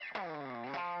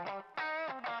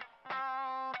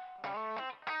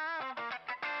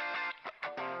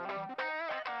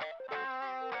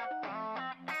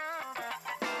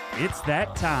It's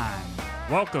that time.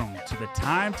 Welcome to the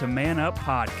Time to Man Up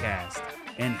podcast.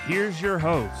 And here's your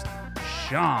host,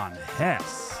 Sean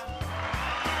Hess.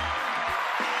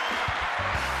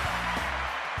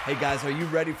 Hey guys, are you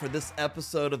ready for this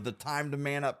episode of the Time to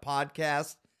Man Up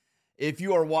podcast? If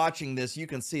you are watching this, you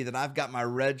can see that I've got my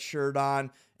red shirt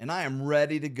on and I am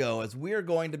ready to go as we are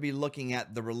going to be looking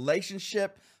at the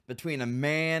relationship between a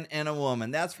man and a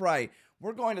woman. That's right.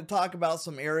 We're going to talk about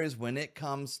some areas when it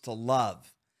comes to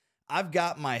love. I've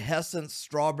got my Hessence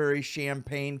strawberry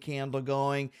champagne candle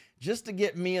going just to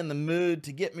get me in the mood,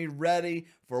 to get me ready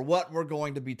for what we're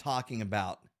going to be talking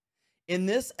about. In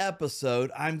this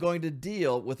episode, I'm going to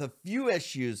deal with a few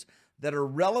issues that are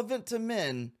relevant to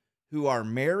men who are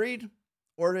married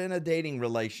or in a dating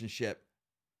relationship.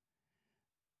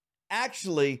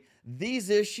 Actually, these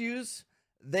issues,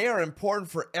 they are important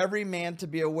for every man to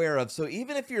be aware of. So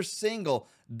even if you're single,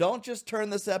 don't just turn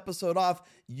this episode off.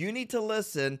 You need to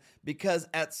listen because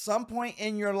at some point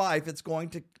in your life, it's going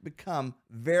to become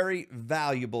very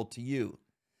valuable to you.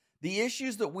 The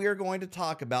issues that we are going to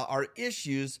talk about are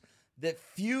issues that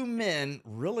few men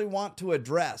really want to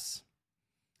address.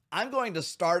 I'm going to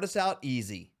start us out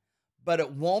easy, but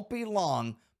it won't be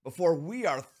long before we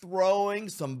are throwing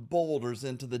some boulders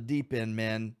into the deep end,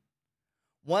 men.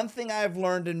 One thing I've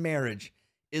learned in marriage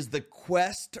is the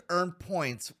quest to earn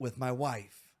points with my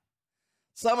wife.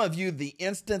 Some of you, the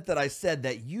instant that I said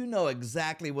that, you know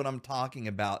exactly what I'm talking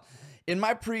about. In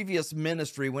my previous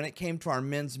ministry, when it came to our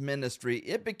men's ministry,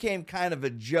 it became kind of a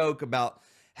joke about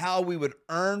how we would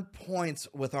earn points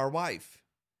with our wife.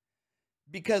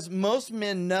 Because most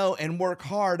men know and work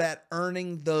hard at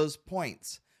earning those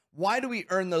points. Why do we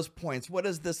earn those points? What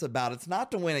is this about? It's not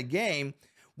to win a game.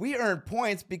 We earn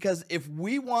points because if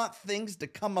we want things to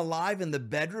come alive in the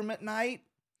bedroom at night,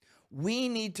 we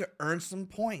need to earn some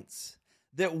points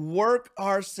that work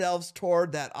ourselves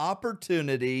toward that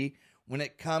opportunity when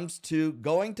it comes to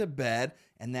going to bed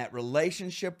and that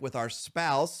relationship with our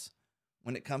spouse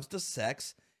when it comes to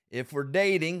sex. If we're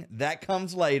dating, that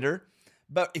comes later.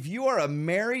 But if you are a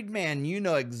married man, you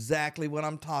know exactly what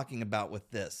I'm talking about with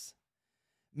this.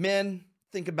 Men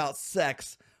think about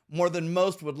sex more than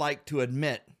most would like to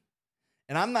admit.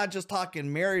 And I'm not just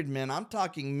talking married men, I'm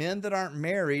talking men that aren't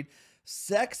married.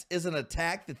 Sex is an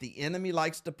attack that the enemy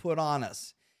likes to put on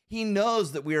us. He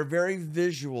knows that we are very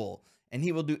visual, and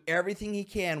he will do everything he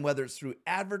can, whether it's through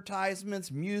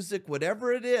advertisements, music,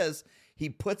 whatever it is, he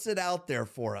puts it out there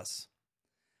for us.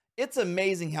 It's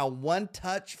amazing how one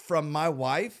touch from my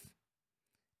wife,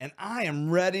 and I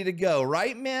am ready to go,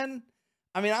 right, men?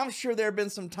 I mean, I'm sure there have been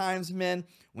some times, men,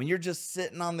 when you're just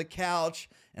sitting on the couch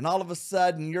and all of a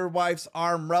sudden your wife's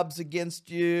arm rubs against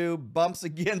you, bumps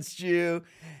against you,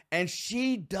 and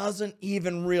she doesn't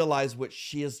even realize what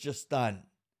she has just done.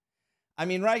 I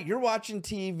mean, right? You're watching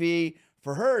TV.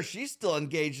 For her, she's still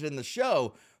engaged in the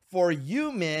show. For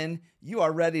you men, you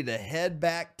are ready to head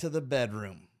back to the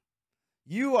bedroom.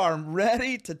 You are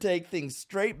ready to take things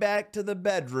straight back to the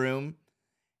bedroom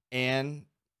and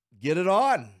get it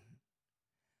on.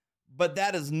 But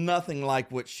that is nothing like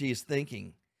what she's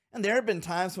thinking. And there have been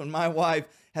times when my wife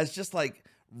has just like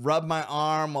rubbed my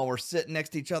arm while we're sitting next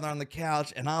to each other on the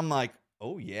couch. And I'm like,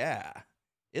 oh yeah,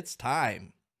 it's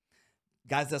time.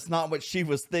 Guys, that's not what she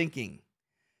was thinking.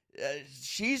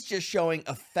 She's just showing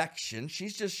affection.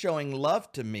 She's just showing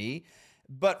love to me.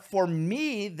 But for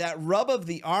me, that rub of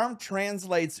the arm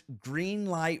translates green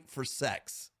light for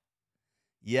sex.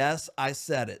 Yes, I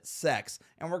said it, sex.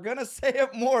 And we're going to say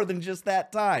it more than just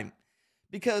that time.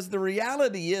 Because the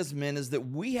reality is, men, is that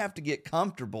we have to get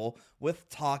comfortable with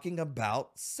talking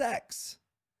about sex.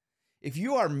 If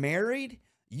you are married,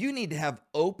 you need to have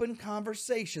open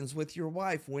conversations with your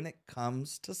wife when it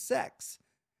comes to sex,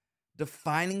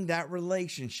 defining that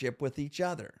relationship with each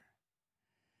other.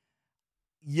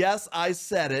 Yes, I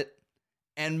said it,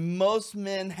 and most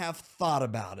men have thought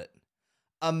about it.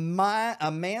 A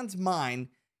man's mind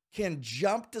can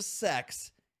jump to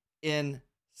sex in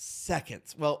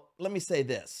seconds. Well, let me say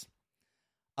this.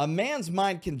 A man's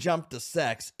mind can jump to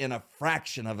sex in a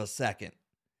fraction of a second.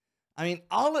 I mean,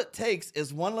 all it takes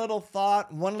is one little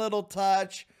thought, one little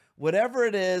touch, whatever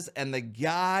it is, and the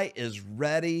guy is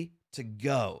ready to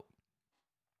go.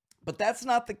 But that's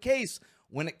not the case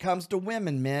when it comes to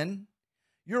women, men.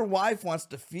 Your wife wants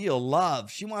to feel love.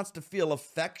 She wants to feel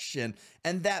affection,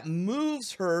 and that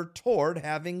moves her toward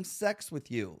having sex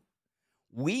with you.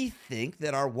 We think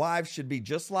that our wives should be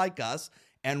just like us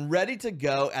and ready to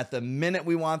go at the minute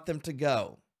we want them to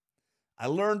go. I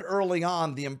learned early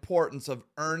on the importance of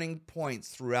earning points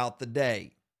throughout the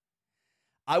day.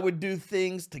 I would do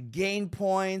things to gain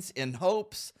points in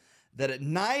hopes that at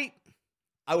night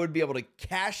I would be able to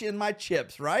cash in my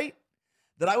chips, right?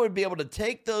 That I would be able to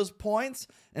take those points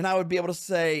and I would be able to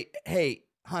say, hey,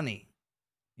 honey,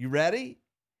 you ready?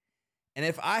 And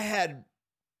if I had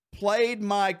played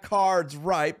my cards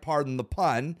right, pardon the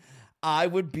pun, I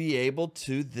would be able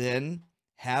to then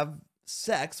have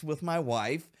sex with my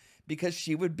wife because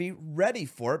she would be ready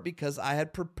for it because I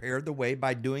had prepared the way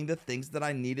by doing the things that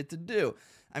I needed to do.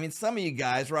 I mean, some of you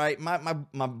guys, right? My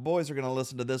boys are going to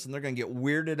listen to this and they're going to get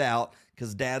weirded out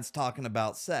because dad's talking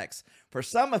about sex. For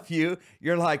some of you,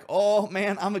 you're like, oh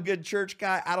man, I'm a good church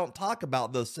guy. I don't talk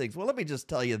about those things. Well, let me just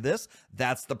tell you this.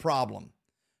 That's the problem.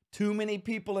 Too many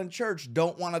people in church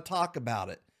don't want to talk about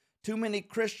it. Too many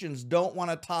Christians don't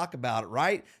want to talk about it,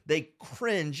 right? They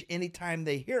cringe anytime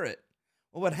they hear it.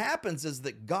 Well, what happens is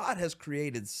that God has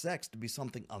created sex to be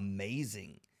something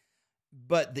amazing.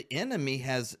 But the enemy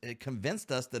has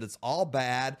convinced us that it's all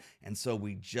bad, and so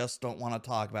we just don't want to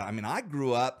talk about it. I mean, I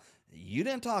grew up, you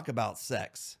didn't talk about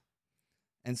sex.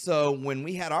 And so when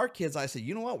we had our kids, I said,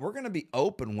 you know what? We're going to be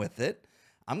open with it.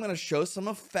 I'm going to show some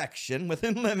affection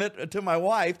within limit to my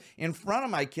wife in front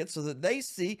of my kids so that they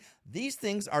see these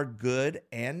things are good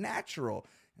and natural.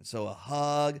 And so a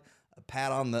hug, a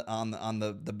pat on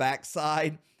the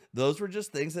backside, those were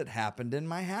just things that happened in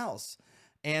my house.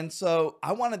 And so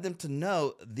I wanted them to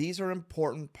know these are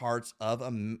important parts of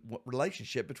a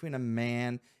relationship between a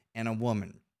man and a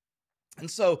woman. And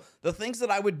so the things that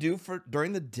I would do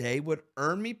during the day would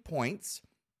earn me points.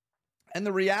 And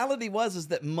the reality is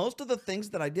that most of the things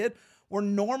that I did were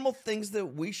normal things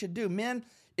that we should do. Men,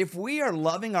 if we are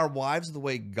loving our wives the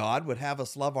way God would have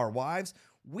us love our wives,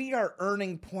 we are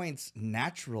earning points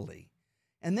naturally.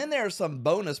 And then there are some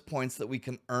bonus points that we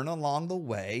can earn along the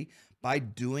way by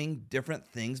doing different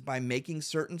things, by making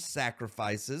certain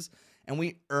sacrifices, and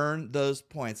we earn those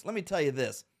points. Let me tell you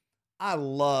this. I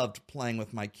loved playing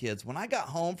with my kids. When I got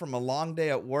home from a long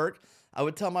day at work, I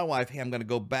would tell my wife, hey, I'm going to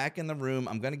go back in the room.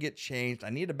 I'm going to get changed.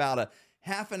 I need about a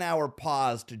half an hour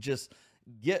pause to just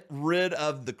get rid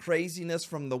of the craziness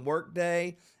from the work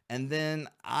day. And then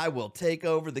I will take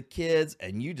over the kids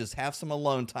and you just have some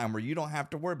alone time where you don't have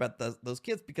to worry about those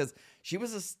kids, because she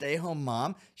was a stay-home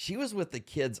mom. She was with the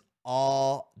kids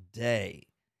all day.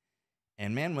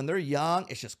 And man, when they're young,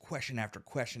 it's just question after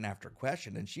question after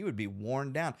question. And she would be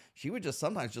worn down. She would just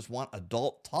sometimes just want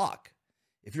adult talk.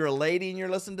 If you're a lady and you're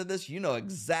listening to this, you know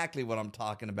exactly what I'm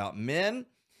talking about. Men,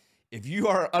 if you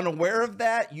are unaware of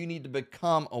that, you need to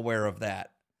become aware of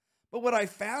that. But what I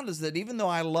found is that even though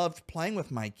I loved playing with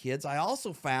my kids, I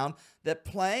also found that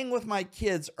playing with my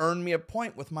kids earned me a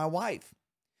point with my wife.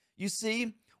 You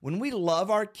see, when we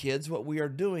love our kids, what we are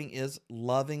doing is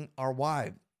loving our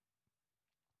wife.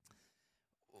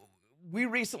 We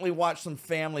recently watched some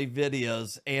family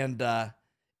videos, and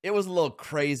it was a little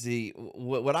crazy.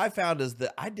 What I found is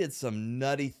that I did some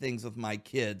nutty things with my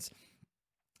kids.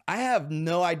 I have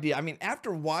no idea. I mean,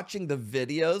 after watching the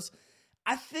videos,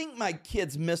 I think my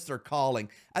kids missed their calling.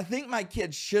 I think my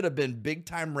kids should have been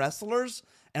big-time wrestlers,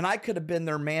 and I could have been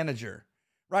their manager.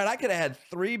 Right? I could have had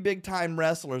 3 big-time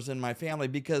wrestlers in my family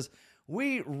because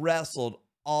we wrestled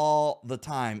all the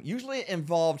time. Usually it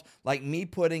involved like me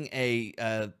putting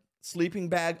a sleeping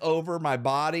bag over my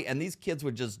body, and these kids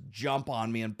would just jump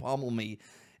on me and pummel me.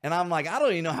 And I'm like, I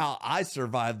don't even know how I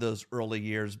survived those early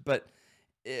years, but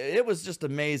it was just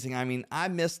amazing. I mean, I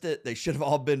missed it. They should have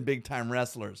all been big-time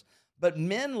wrestlers. But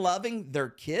men loving their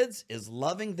kids is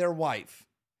loving their wife.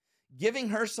 Giving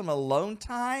her some alone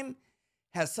time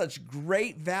has such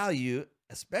great value,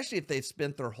 especially if they've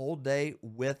spent their whole day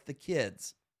with the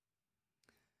kids.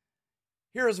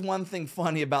 Here is one thing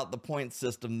funny about the point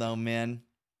system, though, men.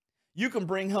 You can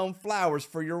bring home flowers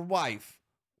for your wife,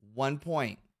 1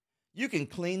 point. You can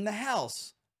clean the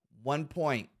house, 1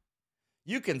 point.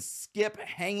 You can skip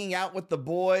hanging out with the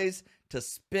boys to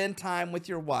spend time with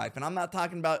your wife. And I'm not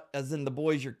talking about as in the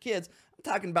boys, your kids. I'm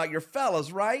talking about your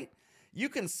fellas, right? You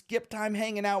can skip time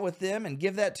hanging out with them and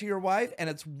give that to your wife, and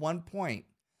it's 1 point.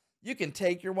 You can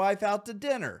take your wife out to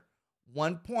dinner,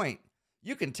 1 point.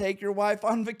 You can take your wife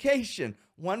on vacation,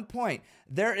 1 point.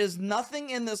 There is nothing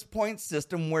in this point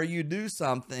system where you do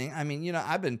something. I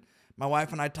mean, my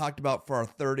wife and I talked about for our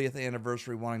 30th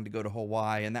anniversary wanting to go to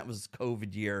Hawaii, and that was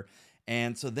COVID year.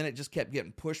 And so then it just kept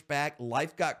getting pushed back.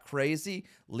 Life got crazy,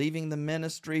 leaving the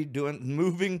ministry,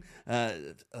 moving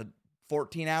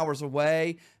 14 hours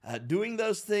away, doing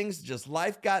those things. Just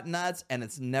life got nuts, and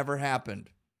it's never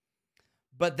happened.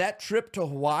 But that trip to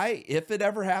Hawaii, if it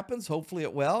ever happens, hopefully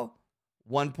it will,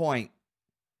 1 point.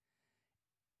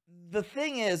 The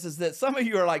thing is that some of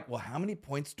you are like, well, how many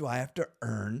points do I have to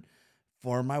earn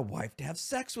for my wife to have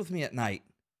sex with me at night?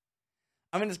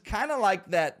 I mean, it's kind of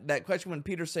like that question when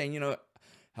Peter's saying,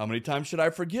 how many times should I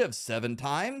forgive? 7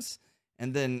 times?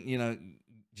 And then,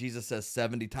 Jesus says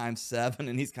 70 times 7,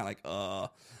 and he's kind of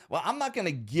like, well, I'm not going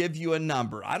to give you a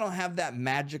number. I don't have that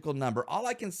magical number. All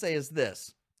I can say is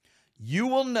this: you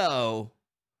will know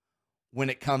when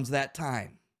it comes that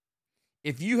time.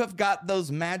 If you have got those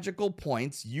magical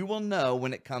points, you will know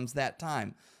when it comes that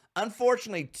time.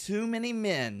 Unfortunately, too many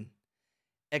men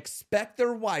expect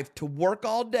their wife to work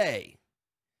all day,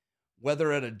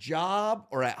 whether at a job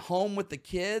or at home with the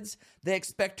kids. They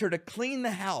expect her to clean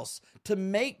the house, to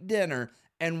make dinner,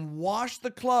 and wash the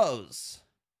clothes.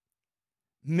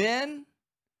 Men,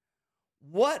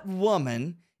 what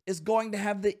woman is going to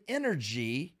have the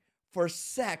energy for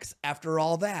sex after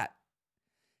all that?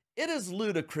 It is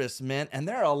ludicrous, men, and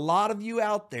there are a lot of you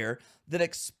out there that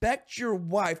expect your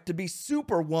wife to be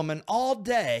superwoman all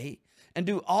day and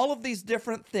do all of these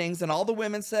different things, and all the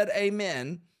women said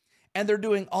amen, and they're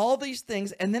doing all these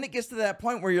things, and then it gets to that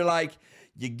point where you're like,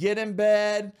 you get in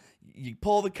bed, you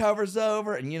pull the covers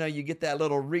over, and you get that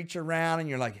little reach around, and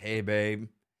you're like, hey, babe.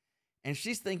 And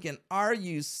she's thinking, are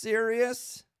you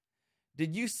serious?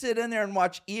 Did you sit in there and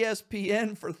watch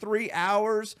ESPN for 3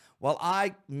 hours while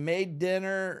I made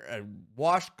dinner,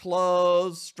 washed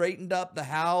clothes, straightened up the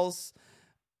house,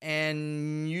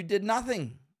 and you did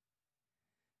nothing?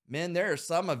 Men, there are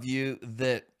some of you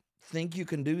that think you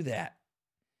can do that.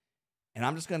 And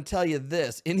I'm just going to tell you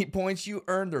this: any points you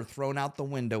earned are thrown out the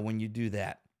window when you do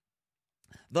that.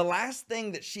 The last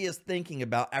thing that she is thinking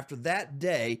about after that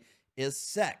day is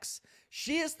sex.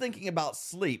 She is thinking about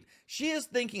sleep. She is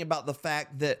thinking about the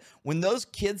fact that when those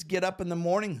kids get up in the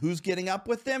morning, who's getting up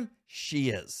with them? She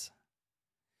is.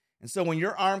 And so when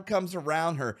your arm comes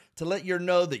around her to let you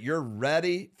know that you're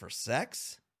ready for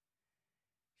sex,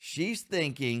 she's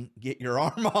thinking, get your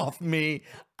arm off me.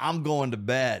 I'm going to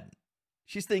bed.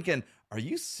 She's thinking, are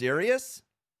you serious?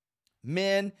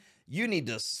 Men, you need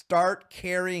to start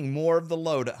carrying more of the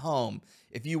load at home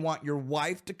if you want your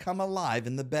wife to come alive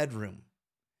in the bedroom.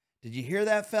 Did you hear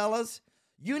that, fellas?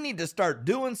 You need to start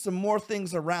doing some more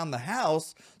things around the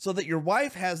house so that your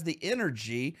wife has the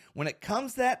energy when it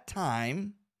comes that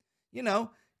time.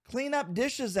 Clean up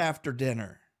dishes after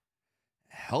dinner.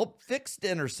 Help fix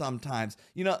dinner sometimes.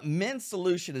 Men's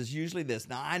solution is usually this.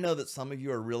 Now, I know that some of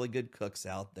you are really good cooks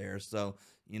out there, so,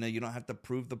 you don't have to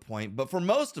prove the point. But for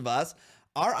most of us,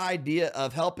 our idea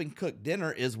of helping cook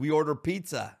dinner is we order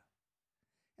pizza.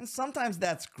 And sometimes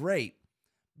that's great.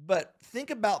 But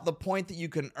think about the point that you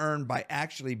can earn by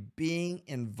actually being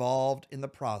involved in the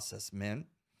process, men.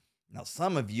 Now,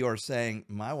 some of you are saying,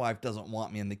 my wife doesn't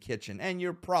want me in the kitchen, and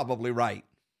you're probably right.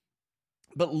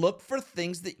 But look for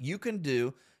things that you can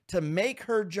do to make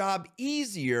her job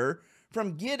easier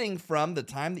from the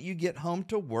time that you get home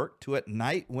to work to at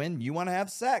night when you want to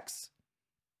have sex.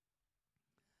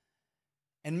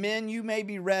 And men, you may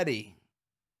be ready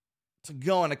to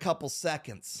go in a couple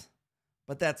seconds,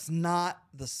 but that's not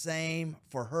the same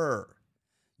for her.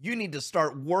 You need to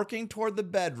start working toward the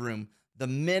bedroom the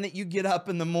minute you get up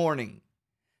in the morning.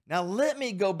 Now, let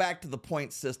me go back to the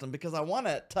point system because I want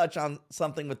to touch on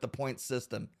something with the point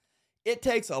system. It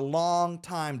takes a long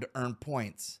time to earn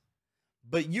points,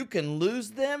 but you can lose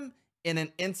them in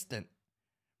an instant.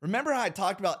 Remember how I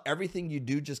talked about everything you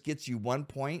do just gets you 1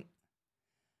 point?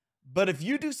 But if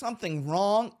you do something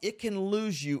wrong, it can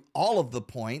lose you all of the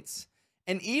points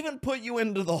and even put you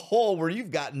into the hole where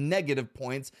you've got negative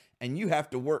points and you have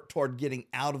to work toward getting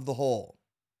out of the hole.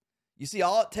 You see,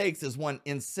 all it takes is one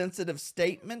insensitive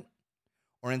statement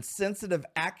or insensitive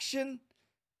action,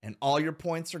 and all your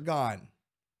points are gone.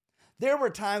 There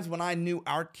were times when I knew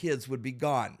our kids would be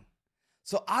gone.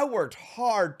 So I worked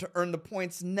hard to earn the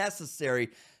points necessary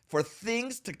for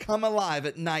things to come alive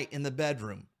at night in the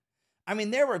bedroom. I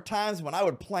mean, there were times when I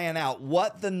would plan out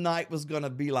what the night was going to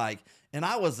be like, and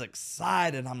I was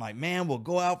excited. I'm like, man, we'll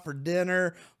go out for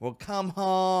dinner, we'll come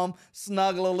home,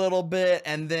 snuggle a little bit,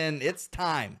 and then it's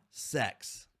time,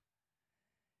 sex.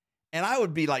 And I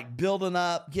would be like building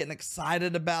up, getting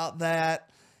excited about that,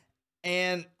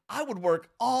 and I would work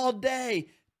all day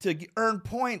to earn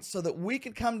points so that we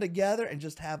could come together and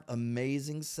just have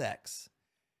amazing sex.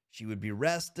 She would be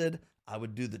rested. I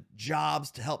would do the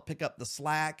jobs to help pick up the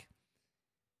slack.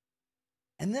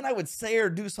 And then I would say or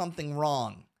do something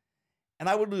wrong. And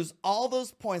I would lose all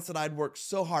those points that I'd worked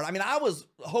so hard. I mean, I was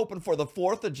hoping for the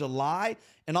 4th of July,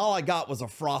 and all I got was a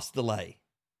frost delay.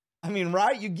 I mean,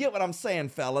 right? You get what I'm saying,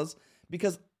 fellas,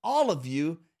 because all of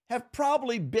you have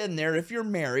probably been there. If you're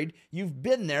married, you've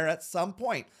been there at some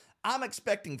point. I'm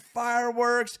expecting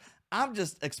fireworks. I'm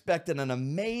just expecting an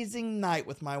amazing night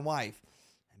with my wife.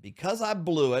 And because I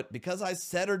blew it, because I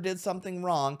said or did something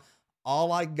wrong,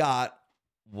 all I got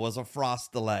was a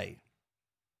frost delay.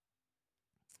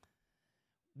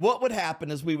 what would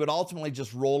happen is we would ultimately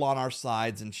just roll on our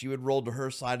sides, and she would roll to her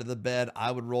side of the bed.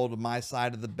 I would roll to my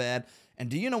side of the bed. And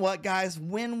do you know what, guys?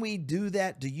 When we do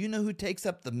that, do you know who takes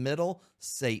up the middle?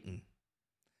 Satan.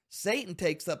 Satan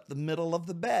takes up the middle of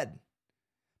the bed.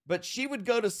 But she would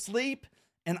go to sleep,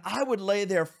 and I would lay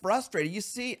there frustrated. You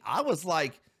see, I was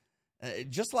like,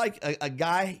 just like a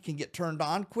guy can get turned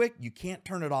on quick, you can't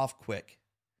turn it off quick.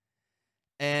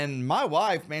 And my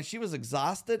wife, man, she was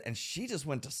exhausted, and she just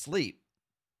went to sleep.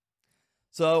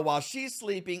 So while she's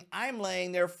sleeping, I'm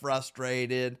laying there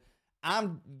frustrated.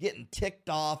 I'm getting ticked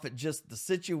off at just the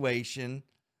situation.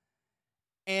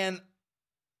 And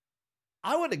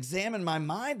I would examine my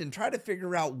mind and try to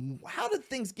figure out, how did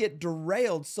things get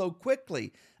derailed so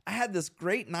quickly? I had this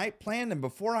great night planned, and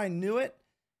before I knew it,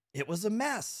 it was a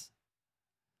mess.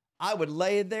 I would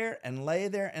lay there and lay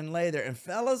there and lay there. And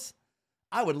fellas,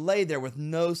 I would lay there with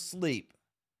no sleep.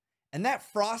 And that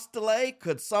frost delay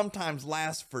could sometimes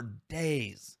last for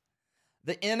days.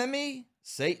 The enemy,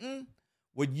 Satan,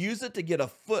 would use it to get a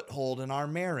foothold in our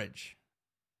marriage.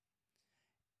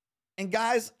 And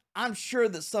guys, I'm sure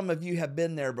that some of you have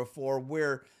been there before,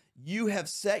 where you have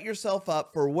set yourself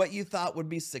up for what you thought would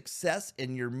be success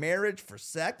in your marriage for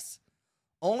sex,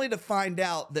 only to find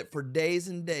out that for days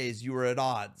and days you were at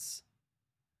odds.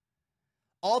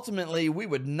 Ultimately, we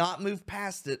would not move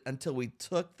past it until we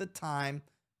took the time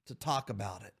to talk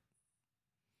about it.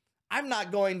 I'm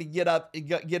not going to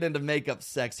get into makeup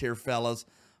sex here, fellas,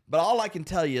 but all I can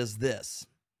tell you is this.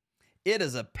 It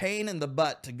is a pain in the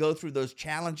butt to go through those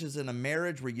challenges in a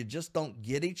marriage where you just don't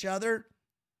get each other.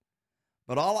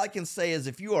 But all I can say is,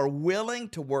 if you are willing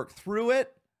to work through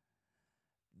it,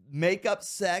 makeup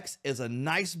sex is a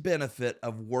nice benefit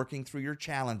of working through your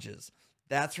challenges.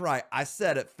 That's right. I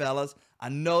said it, fellas. I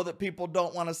know that people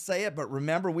don't want to say it, but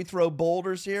remember, we throw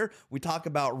boulders here. We talk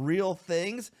about real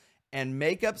things. And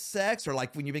makeup sex, or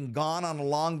like when you've been gone on a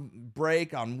long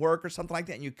break on work or something like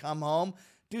that, and you come home,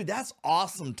 dude, that's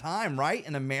awesome time, right?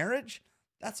 In a marriage,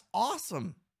 that's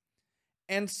awesome.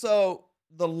 And so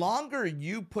the longer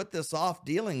you put this off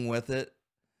dealing with it,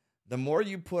 the more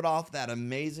you put off that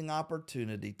amazing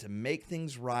opportunity to make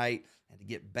things right and to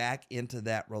get back into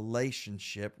that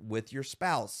relationship with your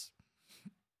spouse.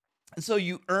 And so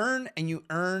you earn and you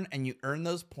earn and you earn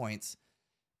those points.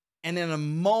 And in a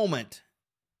moment,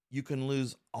 you can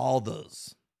lose all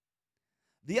those.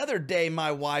 The other day,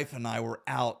 my wife and I were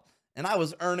out, and I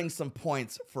was earning some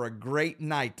points for a great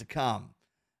night to come.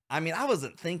 I mean, I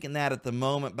wasn't thinking that at the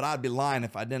moment, but I'd be lying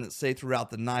if I didn't say throughout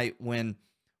the night when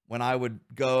I would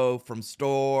go from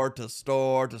store to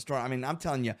store to store. I mean, I'm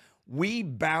telling you, we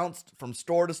bounced from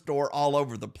store to store all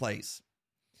over the place.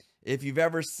 If you've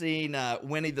ever seen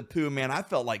Winnie the Pooh, man, I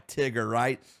felt like Tigger,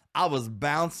 right? I was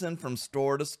bouncing from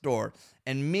store to store.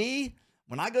 And me,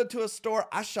 when I go to a store,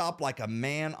 I shop like a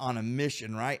man on a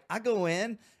mission, right? I go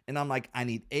in and I'm like, I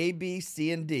need A, B,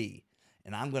 C, and D.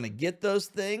 And I'm going to get those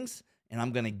things and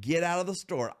I'm going to get out of the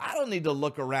store. I don't need to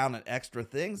look around at extra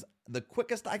things. The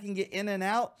quickest I can get in and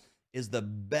out is the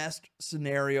best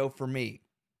scenario for me.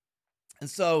 And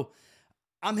so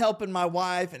I'm helping my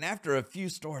wife, and after a few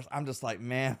stores, I'm just like,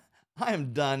 man, I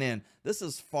am done in. This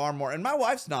is far more. And my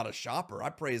wife's not a shopper. I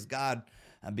praise God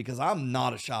because I'm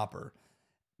not a shopper.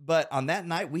 But on that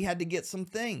night, we had to get some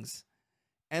things.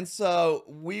 And so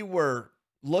we were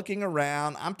looking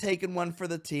around. I'm taking one for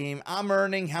the team. I'm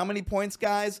earning how many points,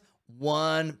 guys?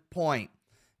 1 point.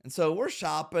 And so we're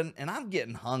shopping, and I'm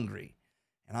getting hungry.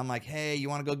 And I'm like, hey, you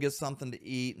want to go get something to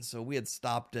eat? And so we had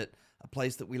stopped at a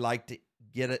place that we like to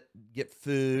get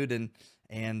food.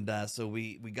 And so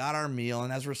we got our meal.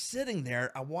 And as we're sitting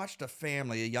there, I watched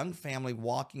a young family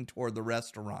walking toward the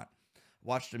restaurant.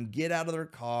 Watched them get out of their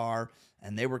car,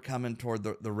 and they were coming toward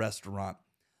the restaurant.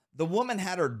 The woman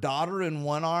had her daughter in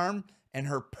one arm and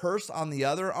her purse on the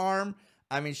other arm.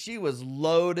 I mean, she was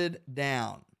loaded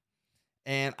down.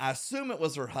 And I assume it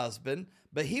was her husband,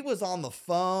 but he was on the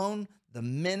phone the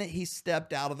minute he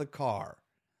stepped out of the car.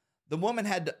 The woman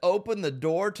had to open the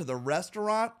door to the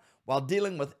restaurant while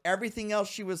dealing with everything else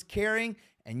she was carrying,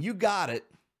 and you got it.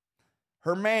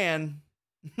 Her man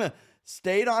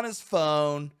stayed on his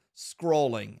phone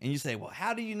scrolling. And you say, well,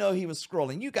 how do you know he was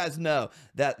scrolling? You guys know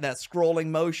that scrolling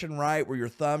motion, right? Where your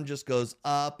thumb just goes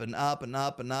up and up and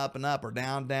up and up and up, or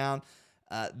down, down.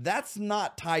 That's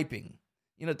not typing.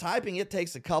 You know, typing, it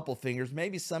takes a couple fingers.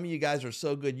 Maybe some of you guys are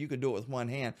so good you could do it with one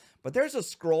hand. But there's a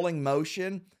scrolling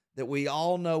motion that we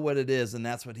all know what it is, and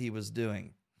that's what he was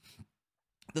doing.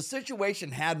 The situation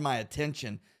had my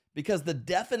attention because the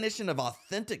definition of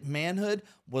authentic manhood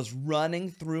was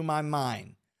running through my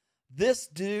mind. This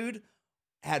dude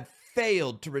had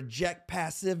failed to reject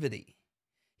passivity.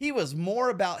 He was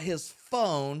more about his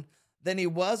phone than he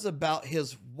was about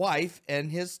his wife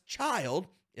and his child,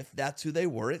 if that's who they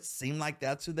were. It seemed like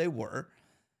that's who they were.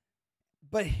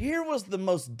 But here was the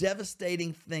most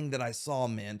devastating thing that I saw,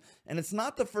 men, and it's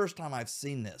not the first time I've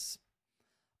seen this.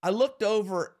 I looked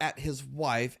over at his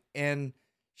wife, and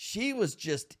she was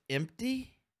just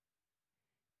empty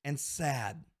and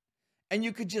sad. And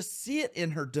you could just see it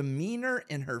in her demeanor,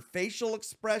 in her facial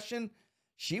expression.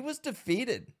 She was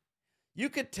defeated. You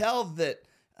could tell that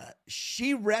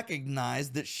she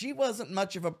recognized that she wasn't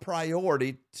much of a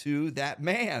priority to that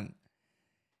man.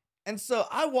 And so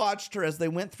I watched her as they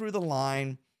went through the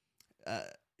line.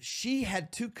 She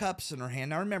had 2 cups in her hand.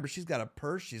 Now remember, she's got a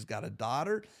purse, she's got a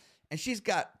daughter, and she's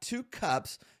got 2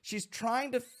 cups. She's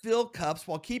trying to fill cups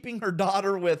while keeping her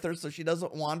daughter with her so she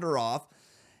doesn't wander off,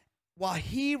 while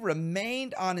he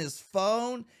remained on his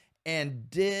phone and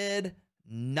did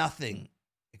nothing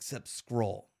except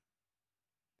scroll.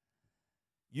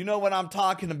 You know what I'm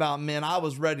talking about, men. I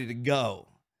was ready to go.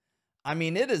 I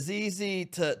mean, it is easy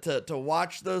to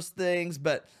watch those things,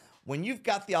 but when you've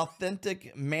got the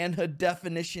authentic manhood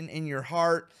definition in your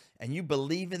heart and you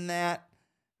believe in that,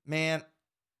 man,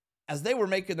 as they were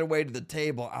making their way to the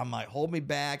table, I'm like, hold me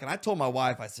back. And I told my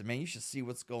wife, I said, man, you should see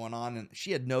what's going on. And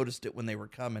she had noticed it when they were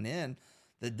coming in,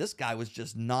 that this guy was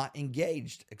just not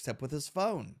engaged except with his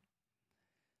phone.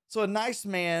 So a nice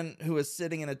man who was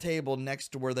sitting at a table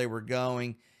next to where they were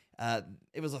going,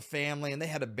 it was a family and they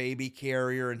had a baby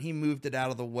carrier, and he moved it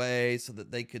out of the way so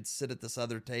that they could sit at this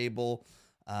other table.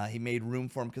 He made room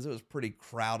for them because it was pretty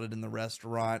crowded in the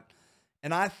restaurant.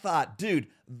 And I thought, dude,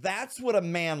 that's what a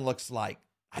man looks like.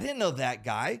 I didn't know that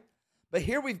guy. But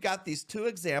here we've got these 2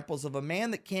 examples of a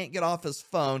man that can't get off his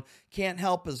phone, can't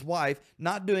help his wife,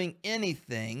 not doing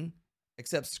anything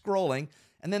except scrolling.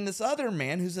 And then this other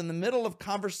man who's in the middle of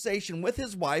conversation with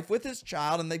his wife, with his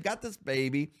child, and they've got this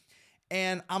baby.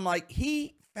 And I'm like,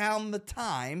 he found the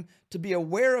time to be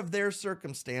aware of their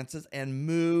circumstances and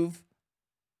move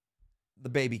the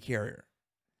baby carrier.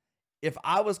 If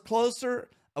I was closer,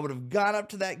 I would have gone up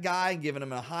to that guy and given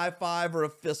him a high five or a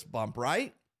fist bump,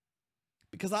 right?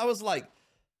 Because I was like,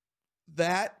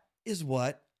 that is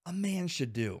what a man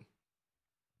should do.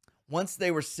 Once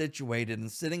they were situated and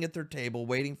sitting at their table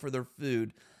waiting for their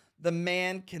food, the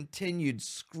man continued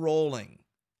scrolling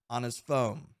on his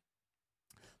phone.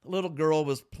 The little girl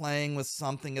was playing with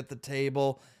something at the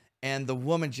table, and the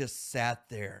woman just sat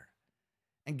there.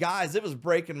 And guys, it was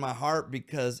breaking my heart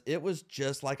because it was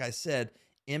just, like I said,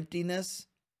 emptiness,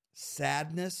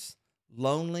 sadness,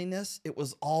 loneliness. It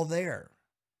was all there.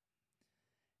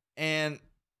 And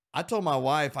I told my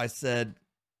wife, I said,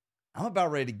 I'm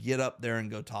about ready to get up there and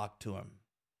go talk to him.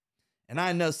 And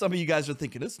I know some of you guys are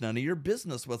thinking, it's none of your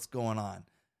business what's going on.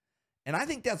 And I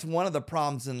think that's one of the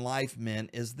problems in life, men,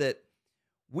 is that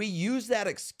we use that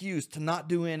excuse to not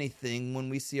do anything when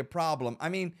we see a problem. I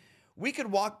mean, we could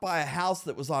walk by a house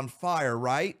that was on fire,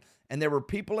 right? And there were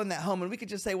people in that home, and we could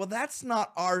just say, well, that's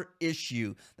not our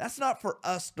issue. That's not for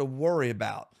us to worry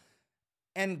about.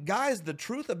 And guys, the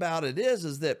truth about it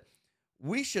is that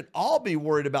we should all be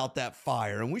worried about that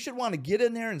fire, and we should want to get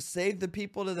in there and save the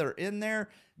people that are in there,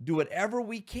 do whatever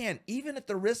we can, even at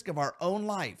the risk of our own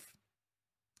life.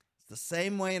 It's the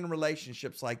same way in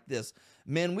relationships like this.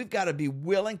 Men, we've got to be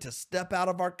willing to step out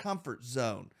of our comfort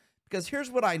zone, because here's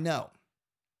what I know.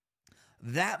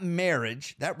 That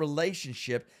marriage, that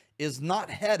relationship is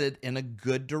not headed in a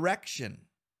good direction.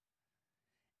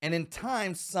 And in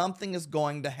time, something is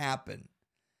going to happen.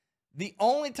 The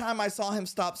only time I saw him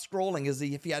stop scrolling is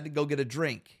if he had to go get a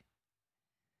drink.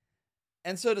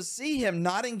 And so to see him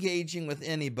not engaging with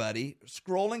anybody,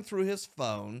 scrolling through his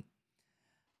phone,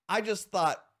 I just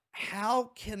thought,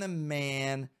 how can a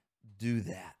man do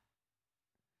that?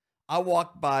 I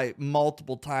walked by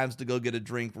multiple times to go get a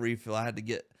drink refill.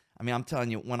 I'm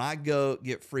telling you, when I go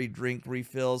get free drink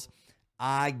refills,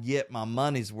 I get my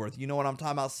money's worth. You know what I'm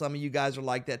talking about? Some of you guys are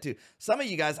like that too. Some of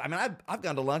you guys, I've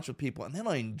gone to lunch with people and they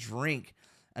don't even drink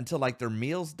until like their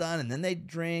meal's done, and then they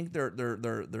drink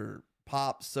their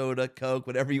pop, soda, Coke,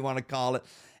 whatever you want to call it.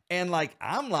 And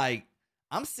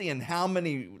I'm seeing how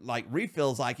many like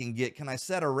refills I can get. Can I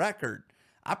set a record?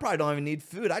 I probably don't even need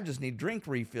food. I just need drink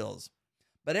refills.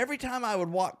 But every time I would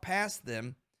walk past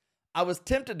them, I was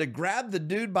tempted to grab the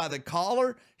dude by the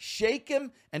collar, shake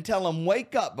him, and tell him,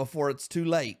 wake up before it's too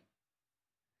late.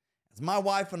 As my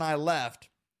wife and I left,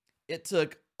 it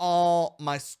took all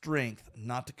my strength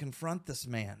not to confront this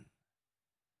man.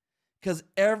 Because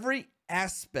every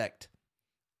aspect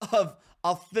of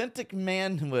authentic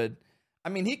manhood,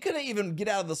 he couldn't even get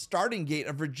out of the starting gate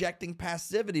of rejecting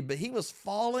passivity, but he was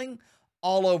falling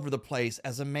all over the place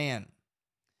as a man.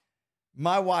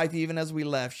 My wife, even as we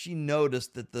left, she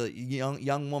noticed that the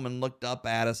young woman looked up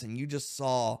at us, and you just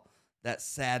saw that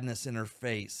sadness in her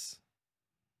face.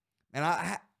 And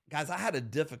guys, I had a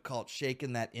difficult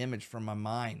shaking that image from my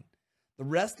mind. The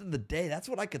rest of the day, that's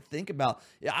what I could think about.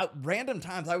 Random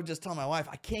times, I would just tell my wife,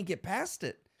 I can't get past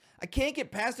it. I can't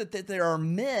get past it that there are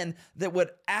men that would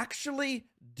actually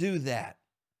do that.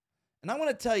 And I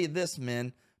want to tell you this,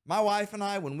 men. My wife and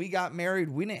I, when we got married,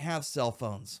 we didn't have cell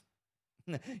phones.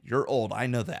 You're old, I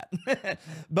know that.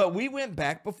 But we went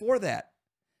back before that.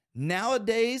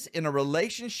 Nowadays, in a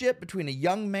relationship between a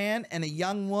young man and a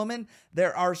young woman,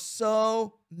 there are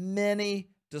so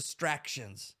many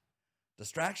distractions.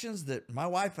 Distractions that my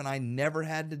wife and I never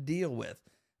had to deal with.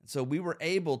 And so we were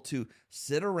able to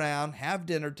sit around, have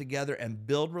dinner together, and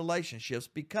build relationships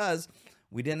because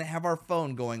we didn't have our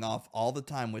phone going off all the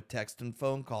time with text and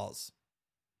phone calls.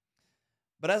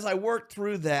 But as I worked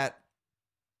through that,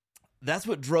 that's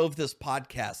what drove this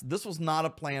podcast. This was not a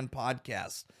planned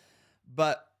podcast.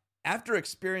 But after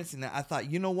experiencing that, I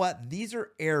thought, you know what? These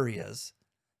are areas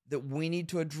that we need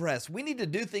to address. We need to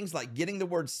do things like getting the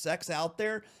word sex out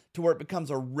there to where it becomes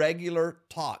a regular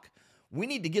talk. We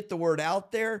need to get the word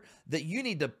out there that you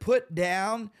need to put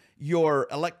down your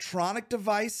electronic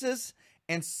devices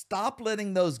and stop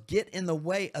letting those get in the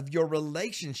way of your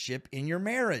relationship in your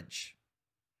marriage.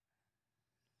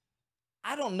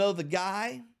 I don't know the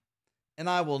guy, and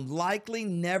I will likely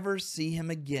never see him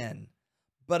again.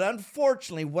 But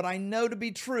unfortunately, what I know to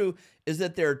be true is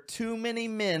that there are too many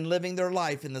men living their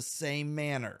life in the same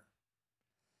manner.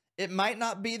 It might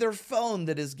not be their phone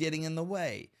that is getting in the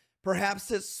way. Perhaps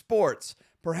it's sports.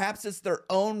 Perhaps it's their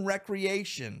own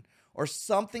recreation or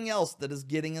something else that is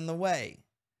getting in the way.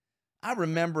 I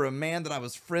remember a man that I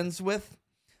was friends with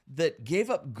that gave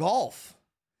up golf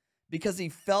because he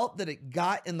felt that it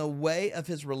got in the way of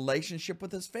his relationship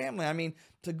with his family. I mean,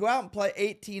 to go out and play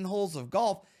 18 holes of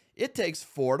golf, it takes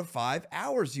 4 to 5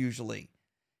 hours usually.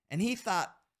 And he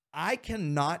thought, I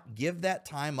cannot give that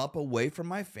time up away from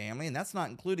my family. And that's not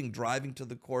including driving to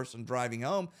the course and driving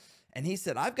home. And he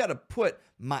said, I've got to put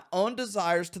my own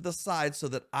desires to the side so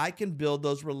that I can build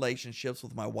those relationships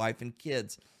with my wife and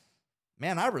kids.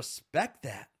 Man, I respect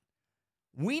that.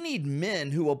 We need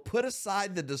men who will put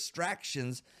aside the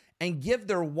distractions and give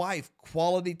their wife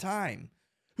quality time,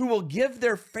 who will give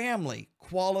their family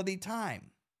quality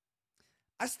time.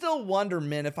 I still wonder,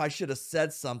 men, if I should have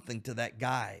said something to that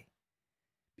guy,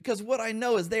 because what I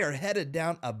know is they are headed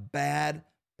down a bad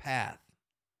path.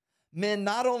 Men,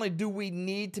 not only do we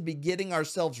need to be getting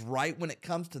ourselves right when it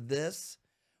comes to this,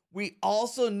 we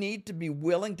also need to be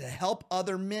willing to help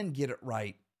other men get it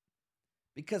right,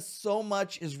 because so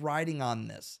much is riding on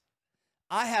this.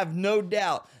 I have no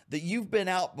doubt that you've been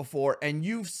out before and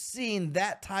you've seen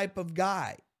that type of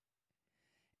guy.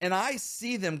 And I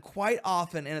see them quite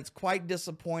often, and it's quite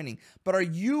disappointing. But are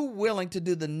you willing to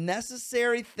do the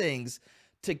necessary things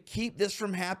to keep this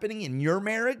from happening in your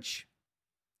marriage?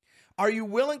 Are you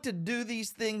willing to do these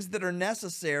things that are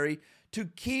necessary to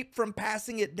keep from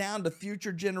passing it down to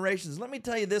future generations? Let me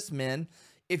tell you this, men.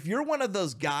 If you're one of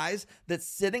those guys that's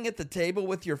sitting at the table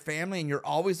with your family and you're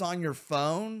always on your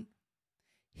phone,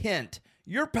 hint,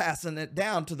 you're passing it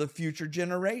down to the future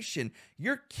generation.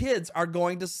 Your kids are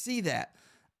going to see that.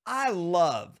 I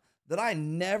love that I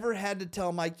never had to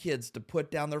tell my kids to put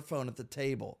down their phone at the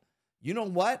table. You know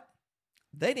what?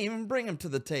 They didn't even bring them to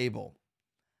the table.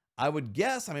 I would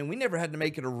guess, we never had to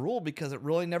make it a rule because it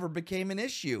really never became an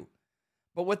issue.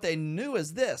 But what they knew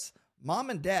is this: mom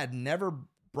and dad never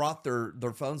brought their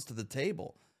phones to the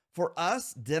table. For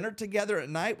us, dinner together at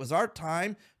night was our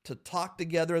time to talk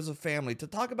together as a family, to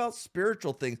talk about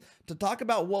spiritual things, to talk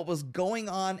about what was going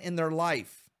on in their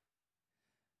life.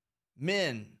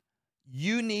 Men,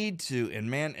 you need to, and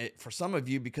man, for some of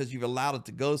you, because you've allowed it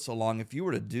to go so long, if you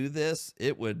were to do this,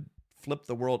 it would flip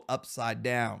the world upside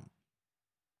down.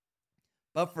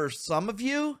 But for some of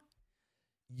you,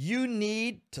 you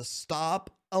need to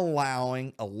stop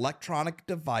allowing electronic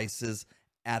devices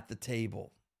at the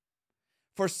table.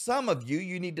 For some of you,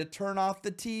 you need to turn off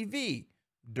the TV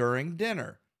during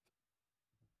dinner.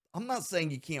 I'm not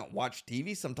saying you can't watch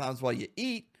TV sometimes while you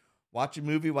eat, watch a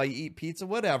movie while you eat pizza,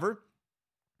 whatever.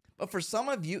 But for some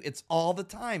of you, it's all the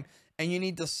time. And you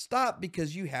need to stop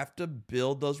because you have to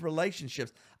build those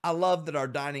relationships. I love that our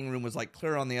dining room was like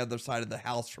clear on the other side of the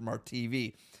house from our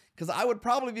TV, because I would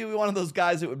probably be one of those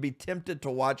guys that would be tempted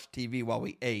to watch TV while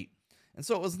we ate. And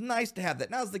so it was nice to have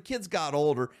that. Now, as the kids got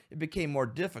older, it became more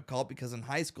difficult because in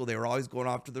high school, they were always going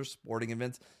off to their sporting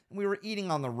events and we were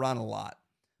eating on the run a lot.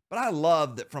 But I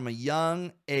love that from a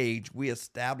young age, we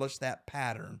established that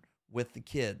pattern with the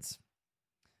kids.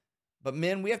 But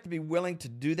men, we have to be willing to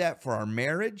do that for our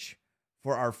marriage,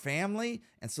 for our family,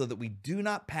 and so that we do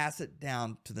not pass it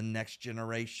down to the next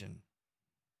generation.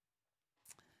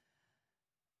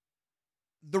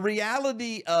 The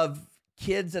reality of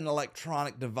kids and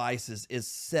electronic devices is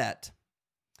set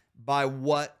by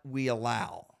what we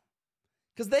allow.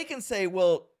 Because they can say,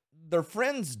 well, their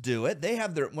friends do it. They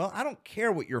have well, I don't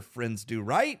care what your friends do,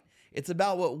 right? It's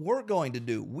about what we're going to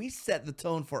do. We set the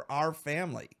tone for our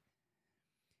family.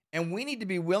 And we need to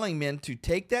be willing, men, to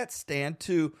take that stand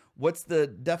to, what's the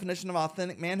definition of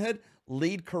authentic manhood?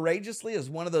 Lead courageously as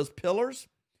one of those pillars.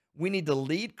 We need to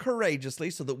lead courageously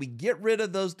so that we get rid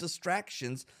of those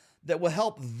distractions that will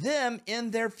help them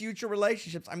in their future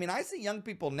relationships. I mean, I see young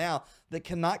people now that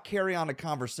cannot carry on a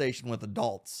conversation with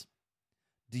adults.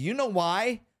 Do you know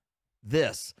why?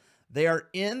 They are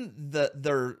in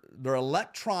their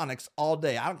electronics all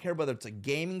day. I don't care whether it's a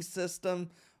gaming system,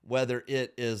 whether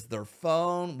it is their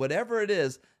phone, whatever it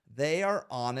is, they are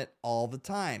on it all the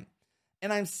time.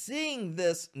 And I'm seeing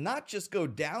this not just go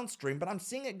downstream, but I'm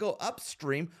seeing it go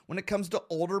upstream when it comes to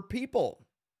older people.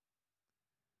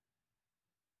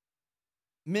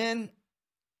 Men,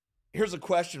 here's a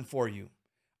question for you.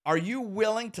 Are you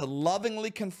willing to lovingly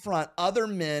confront other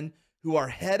men who are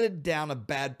headed down a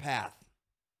bad path?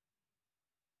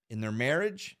 In their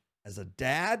marriage, as a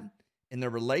dad, in their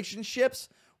relationships,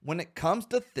 when it comes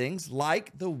to things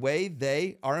like the way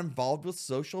they are involved with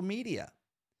social media.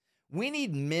 We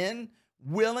need men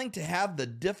willing to have the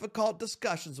difficult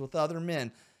discussions with other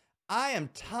men. I am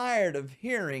tired of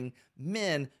hearing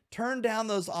men turn down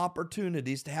those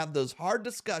opportunities to have those hard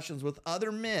discussions with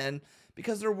other men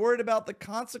because they're worried about the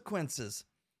consequences.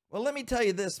 Well, let me tell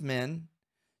you this, men.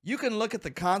 You can look at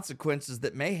the consequences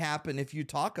that may happen if you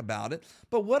talk about it,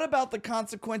 but what about the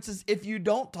consequences if you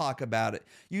don't talk about it?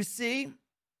 You see,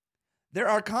 there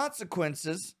are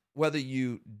consequences whether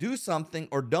you do something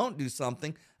or don't do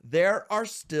something. There are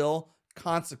still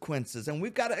consequences, and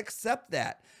we've got to accept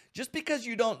that. Just because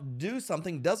you don't do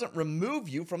something doesn't remove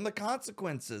you from the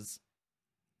consequences.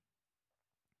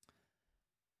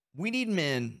 We need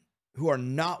men who are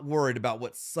not worried about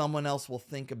what someone else will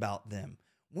think about them.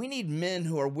 We need men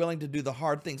who are willing to do the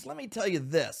hard things. Let me tell you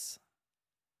this.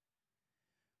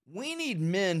 We need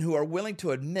men who are willing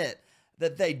to admit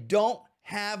that they don't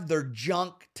have their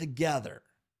junk together,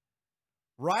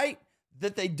 right?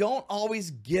 That they don't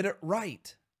always get it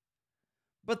right.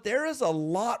 But there is a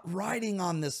lot riding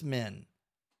on this, men.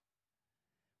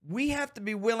 We have to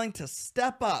be willing to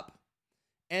step up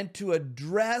and to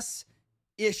address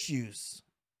issues.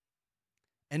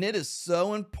 And it is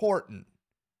so important.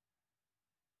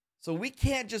 So we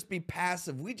can't just be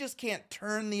passive. We just can't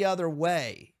turn the other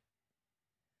way.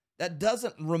 That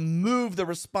doesn't remove the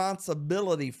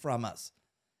responsibility from us.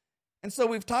 And so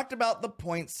we've talked about the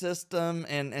point system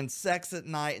and sex at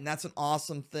night, and that's an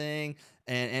awesome thing.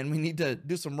 And we need to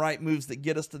do some right moves that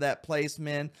get us to that place,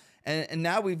 men. And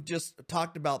now we've just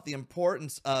talked about the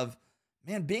importance of,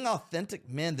 man, being authentic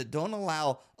men that don't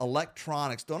allow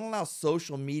electronics, don't allow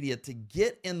social media to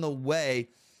get in the way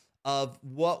of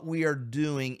what we are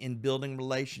doing in building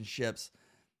relationships.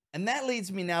 And that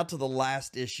leads me now to the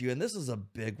last issue, and this is a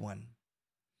big one.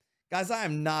 Guys, I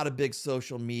am not a big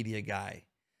social media guy,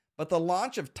 but the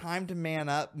launch of Time to Man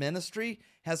Up ministry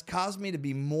has caused me to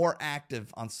be more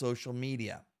active on social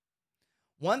media.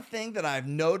 One thing that I've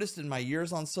noticed in my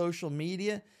years on social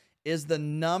media is the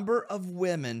number of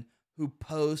women who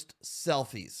post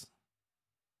selfies.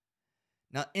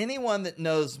 Now, anyone that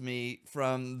knows me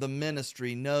from the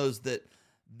ministry knows that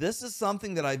this is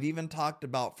something that I've even talked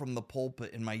about from the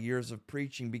pulpit in my years of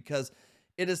preaching, because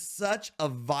it is such a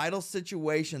vital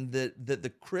situation that the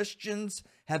Christians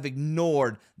have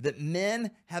ignored, that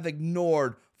men have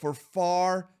ignored for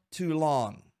far too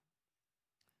long.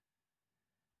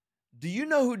 Do you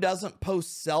know who doesn't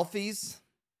post selfies?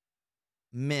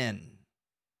 Men.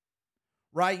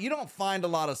 Right? You don't find a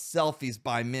lot of selfies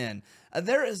by men.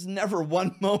 There is never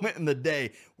one moment in the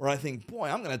day where I think, boy,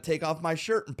 I'm going to take off my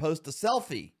shirt and post a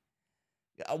selfie.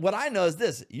 What I know is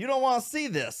this: you don't want to see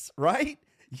this, right?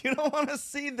 You don't want to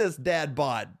see this dad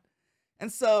bod. And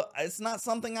so it's not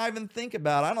something I even think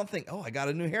about. I don't think, oh, I got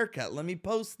a new haircut, let me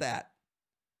post that.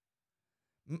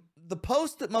 The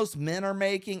posts that most men are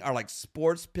making are like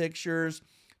sports pictures,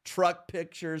 truck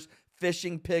pictures,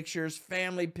 fishing pictures,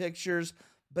 family pictures,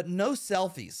 but no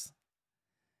selfies.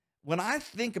 When I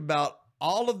think about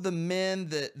all of the men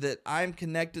that I'm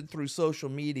connected through social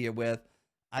media with,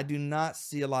 I do not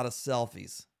see a lot of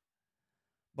selfies.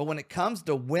 But when it comes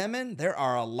to women, there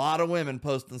are a lot of women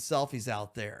posting selfies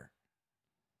out there.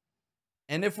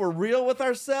 And if we're real with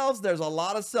ourselves, there's a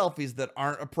lot of selfies that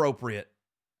aren't appropriate.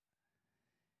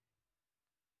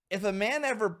 If a man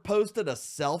ever posted a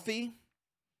selfie,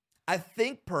 I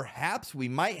think perhaps we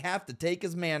might have to take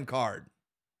his man card.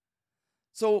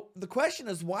 So the question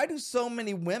is, why do so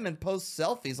many women post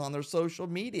selfies on their social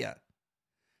media?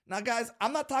 Now, guys,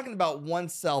 I'm not talking about one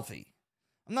selfie.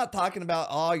 I'm not talking about,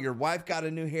 oh, your wife got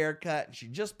a new haircut and she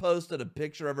just posted a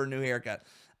picture of her new haircut.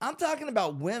 I'm talking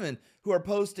about women who are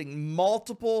posting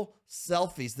multiple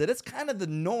selfies, that it's kind of the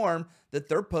norm that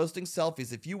they're posting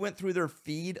selfies. If you went through their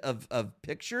feed of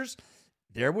pictures,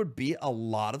 there would be a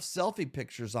lot of selfie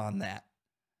pictures on that.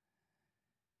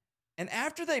 And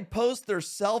after they post their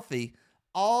selfie,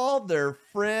 all their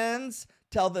friends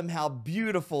tell them how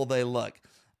beautiful they look.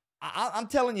 I'm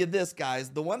telling you this,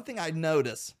 guys, the one thing I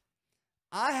notice,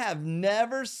 I have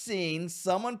never seen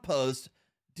someone post,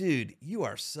 dude, you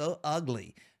are so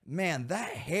ugly. Man, that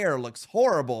hair looks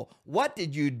horrible. What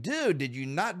did you do? Did you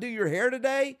not do your hair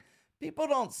today? People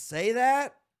don't say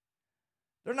that.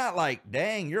 They're not like,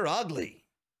 dang, you're ugly.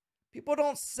 People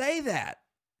don't say that.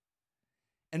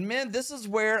 And men, this is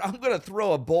where I'm going to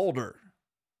throw a boulder.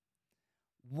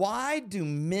 Why do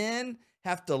men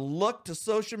have to look to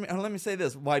social media? Let me say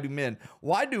this. Why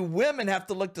do women have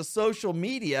to look to social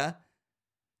media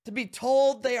to be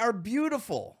told they are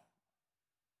beautiful?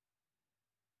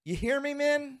 You hear me,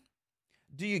 men?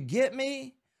 Do you get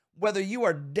me? Whether you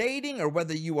are dating or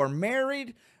whether you are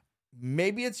married,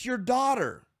 maybe it's your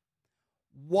daughter.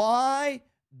 Why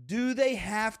do they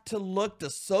have to look to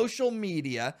social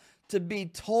media to be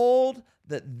told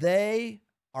that they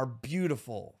are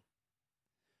beautiful?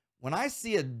 When I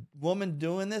see a woman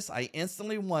doing this, I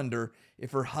instantly wonder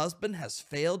if her husband has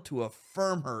failed to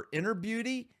affirm her inner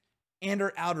beauty and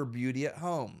her outer beauty at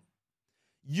home.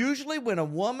 Usually when a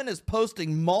woman is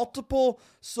posting multiple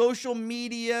social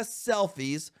media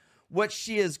selfies, what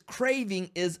she is craving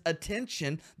is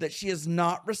attention that she is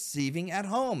not receiving at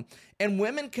home. And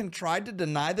women can try to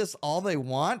deny this all they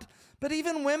want, but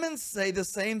even women say the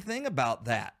same thing about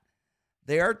that.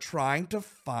 They are trying to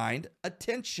find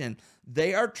attention.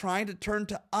 They are trying to turn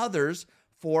to others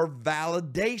for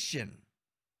validation.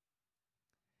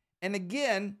 And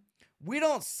again, we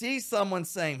don't see someone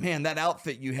saying, man, that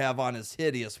outfit you have on is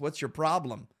hideous. What's your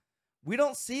problem? We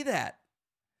don't see that.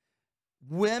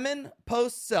 Women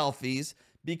post selfies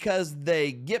because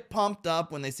they get pumped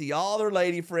up when they see all their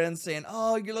lady friends saying,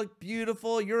 oh, you look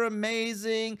beautiful, you're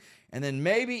amazing. And then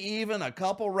maybe even a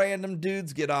couple random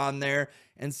dudes get on there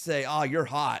and say, oh, you're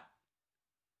hot.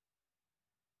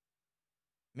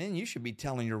 Man, you should be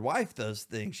telling your wife those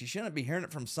things. She shouldn't be hearing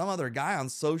it from some other guy on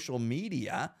social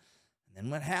media. And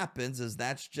then what happens is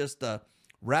that's just a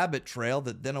rabbit trail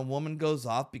that then a woman goes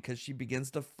off because she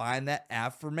begins to find that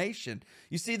affirmation.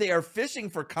 You see, they are fishing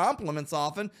for compliments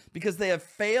often because they have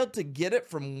failed to get it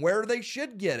from where they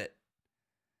should get it.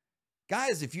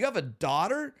 Guys, if you have a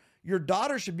daughter, your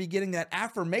daughter should be getting that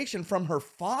affirmation from her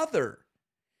father.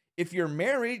 If you're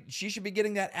married, she should be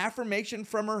getting that affirmation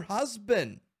from her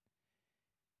husband.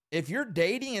 If you're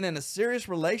dating and in a serious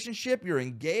relationship, you're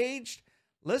engaged,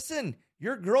 listen,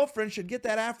 your girlfriend should get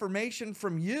that affirmation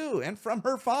from you and from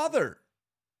her father.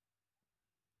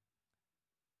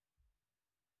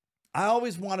 I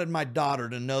always wanted my daughter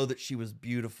to know that she was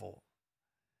beautiful.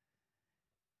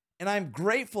 And I'm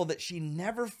grateful that she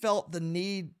never felt the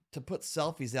need to put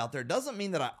selfies out there. It doesn't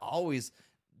mean that I always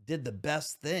did the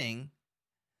best thing,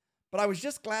 but I was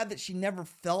just glad that she never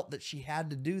felt that she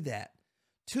had to do that.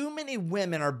 Too many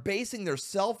women are basing their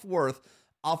self-worth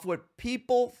off what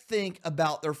people think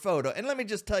about their photo. And let me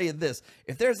just tell you this.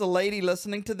 If there's a lady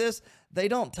listening to this, they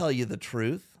don't tell you the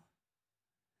truth.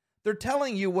 They're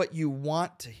telling you what you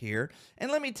want to hear. And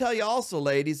let me tell you also,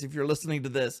 ladies, if you're listening to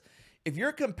this, if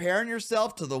you're comparing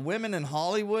yourself to the women in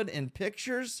Hollywood in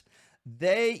pictures,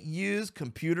 they use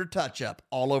computer touch-up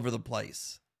all over the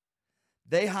place.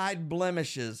 They hide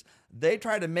blemishes. They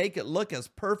try to make it look as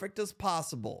perfect as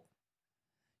possible.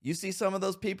 You see some of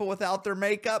those people without their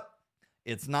makeup,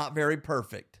 it's not very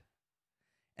perfect.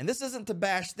 And this isn't to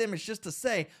bash them, it's just to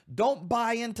say, don't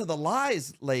buy into the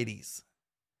lies, ladies.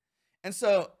 And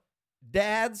so,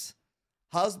 dads,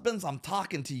 husbands, I'm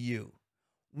talking to you.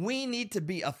 We need to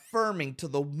be affirming to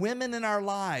the women in our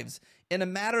lives in a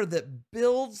manner that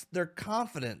builds their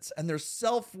confidence and their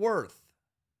self-worth.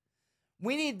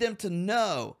 We need them to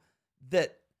know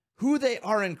that who they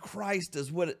are in Christ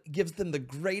is what gives them the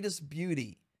greatest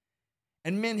beauty.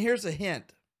 And men, here's a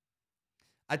hint.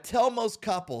 I tell most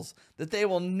couples that they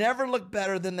will never look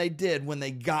better than they did when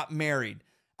they got married.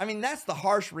 I mean, that's the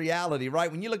harsh reality,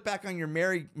 right? When you look back on your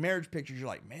marriage pictures, you're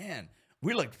like, man,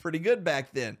 we looked pretty good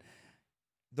back then.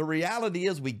 The reality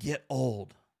is we get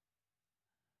old.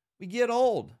 We get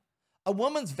old. A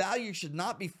woman's value should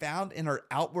not be found in her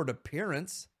outward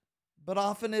appearance. but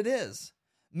often it is.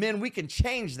 Men, we can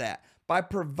change that by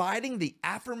providing the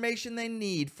affirmation they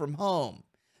need from home.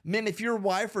 Men, if your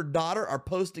wife or daughter are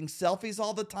posting selfies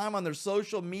all the time on their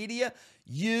social media,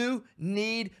 you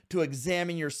need to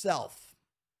examine yourself.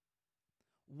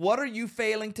 What are you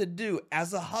failing to do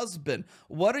as a husband?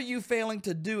 What are you failing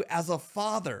to do as a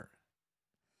father?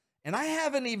 And I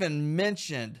haven't even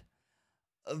mentioned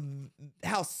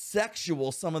how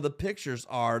sexual some of the pictures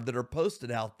are that are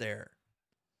posted out there.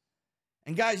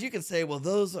 And guys, you can say, well,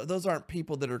 those aren't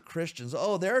people that are Christians.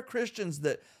 Oh, there are Christians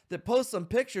that post some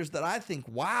pictures that I think,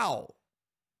 wow.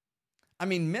 I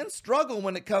mean, men struggle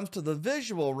when it comes to the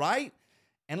visual, right?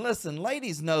 And listen,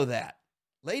 ladies know that.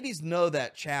 Ladies know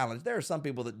that challenge. There are some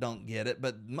people that don't get it,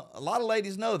 but a lot of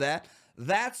ladies know that.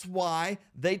 That's why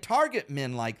they target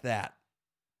men like that.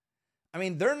 I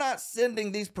mean, they're not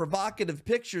sending these provocative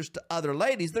pictures to other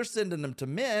ladies. They're sending them to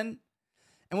men.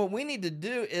 And what we need to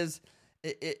do is,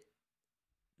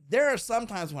 there are some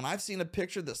times when I've seen a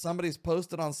picture that somebody's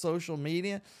posted on social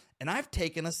media, and I've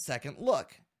taken a second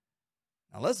look.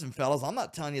 Now, listen, fellas, I'm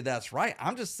not telling you that's right.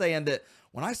 I'm just saying that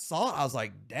when I saw it, I was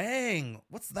like, dang,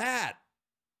 what's that?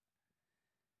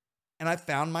 And I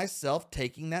found myself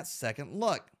taking that second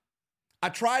look. I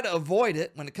try to avoid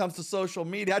it when it comes to social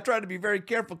media. I try to be very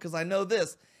careful because I know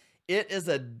this. It is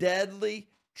a deadly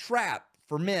trap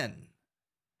for men.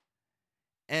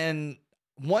 And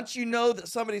once you know that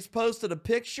somebody's posted a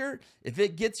picture, if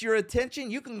it gets your attention,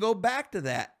 you can go back to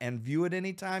that and view it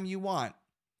anytime you want.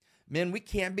 Men, we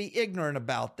can't be ignorant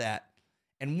about that.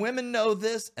 And women know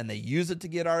this, and they use it to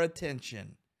get our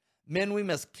attention. Men, we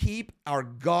must keep our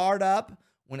guard up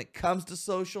when it comes to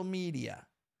social media.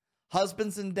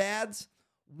 Husbands and dads,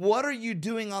 what are you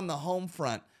doing on the home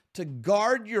front to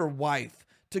guard your wife,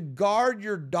 to guard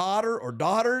your daughter or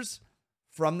daughters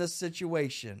from this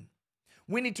situation?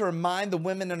 We need to remind the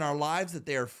women in our lives that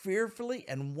they are fearfully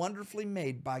and wonderfully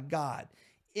made by God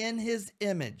in His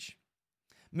image.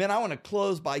 Men, I want to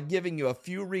close by giving you a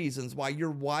few reasons why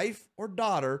your wife or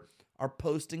daughter are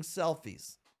posting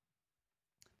selfies.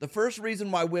 The first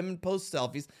reason why women post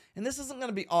selfies, and this isn't going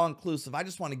to be all-inclusive, I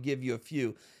just want to give you a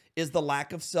few, is the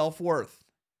lack of self-worth.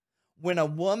 When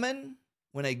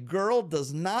a girl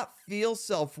does not feel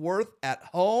self-worth at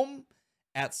home,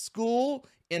 at school,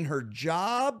 in her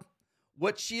job,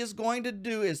 what she is going to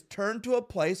do is turn to a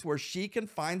place where she can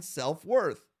find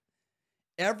self-worth.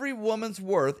 Every woman's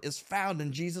worth is found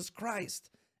in Jesus Christ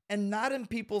and not in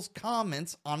people's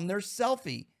comments on their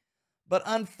selfie. But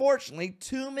unfortunately,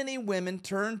 too many women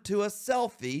turn to a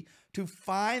selfie to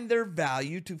find their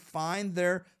value, to find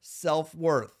their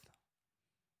self-worth.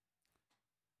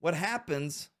 What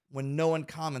happens when no one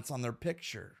comments on their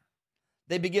picture?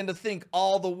 They begin to think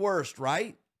all the worst,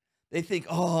 right? They think,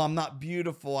 oh, I'm not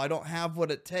beautiful. I don't have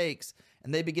what it takes.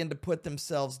 And they begin to put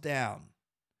themselves down.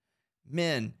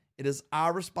 Men, it is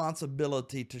our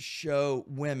responsibility to show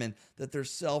women that their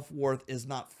self-worth is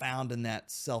not found in that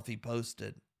selfie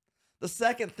posted. The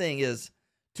second thing is,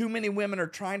 too many women are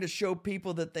trying to show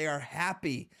people that they are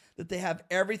happy, that they have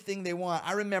everything they want.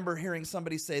 I remember hearing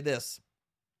somebody say this,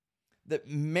 that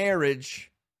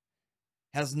marriage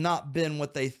has not been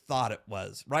what they thought it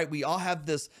was, right? We all have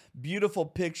this beautiful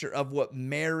picture of what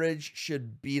marriage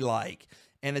should be like.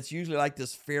 And it's usually like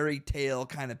this fairy tale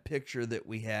kind of picture that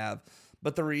we have.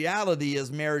 But the reality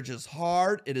is marriage is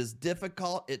hard. It is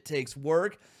difficult. It takes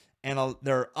work. And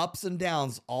there are ups and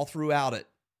downs all throughout it.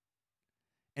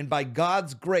 And by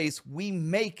God's grace, we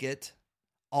make it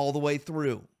all the way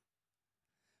through.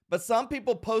 But some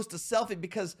people post a selfie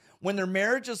because when their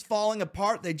marriage is falling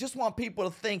apart, they just want people to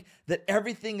think that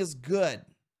everything is good.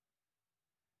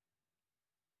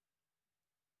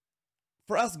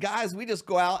 For us guys, we just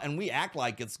go out and we act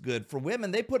like it's good. For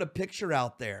women, they put a picture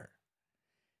out there.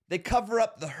 They cover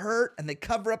up the hurt and they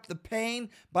cover up the pain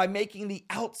by making the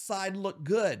outside look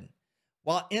good,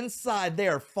 while inside they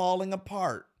are falling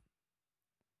apart.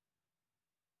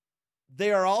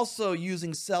 They are also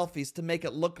using selfies to make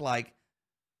it look like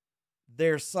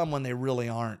they're someone they really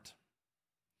aren't.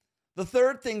 The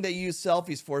third thing they use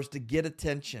selfies for is to get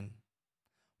attention.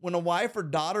 When a wife or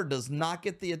daughter does not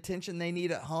get the attention they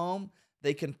need at home,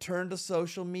 they can turn to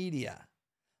social media.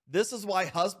 This is why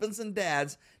husbands and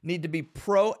dads need to be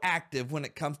proactive when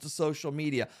it comes to social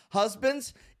media.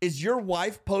 Husbands, is your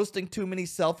wife posting too many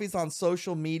selfies on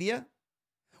social media?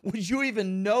 Would you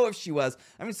even know if she was?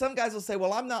 I mean, some guys will say,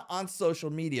 well, I'm not on social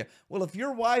media. Well, if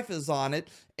your wife is on it,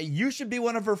 you should be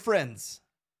one of her friends.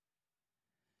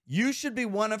 You should be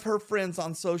one of her friends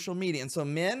on social media. And so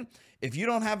men, if you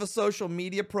don't have a social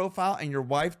media profile and your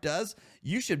wife does,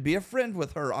 you should be a friend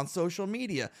with her on social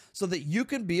media so that you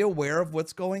can be aware of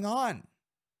what's going on.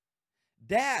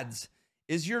 Dads,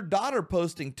 is your daughter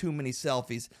posting too many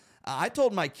selfies? I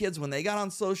told my kids when they got on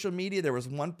social media, there was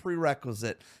one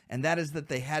prerequisite, and that is that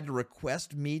they had to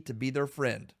request me to be their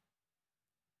friend.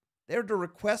 They were to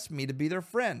request me to be their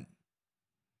friend.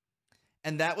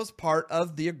 And that was part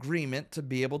of the agreement to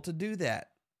be able to do that.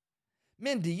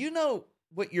 Men, do you know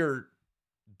what your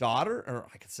daughter, or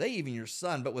I could say even your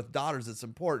son, but with daughters it's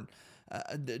important.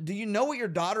 Do you know what your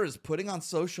daughter is putting on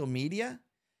social media?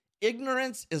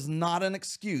 Ignorance is not an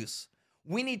excuse.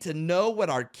 We need to know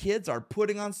what our kids are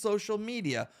putting on social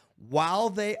media while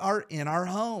they are in our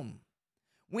home.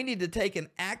 We need to take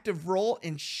an active role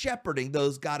in shepherding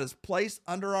those God has placed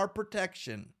under our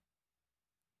protection.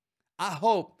 I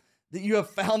hope that you have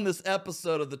found this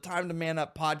episode of the Time to Man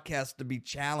Up podcast to be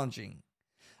challenging.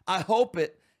 I hope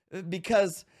it,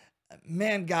 because,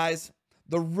 man, guys,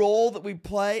 the role that we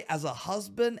play as a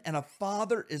husband and a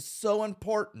father is so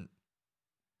important.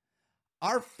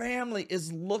 Our family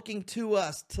is looking to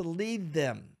us to lead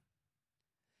them.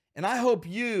 And I hope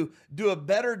you do a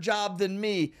better job than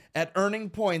me at earning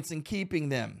points and keeping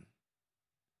them.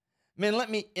 Man,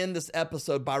 let me end this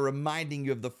episode by reminding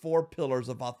you of the 4 pillars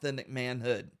of authentic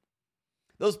manhood.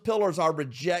 Those pillars are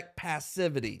reject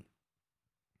passivity.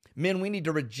 Men, we need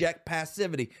to reject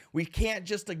passivity. We can't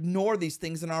just ignore these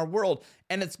things in our world,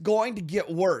 and it's going to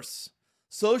get worse.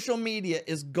 Social media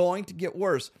is going to get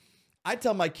worse. I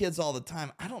tell my kids all the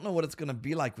time, I don't know what it's going to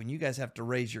be like when you guys have to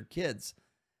raise your kids.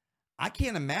 I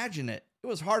can't imagine it. It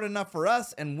was hard enough for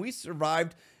us, and we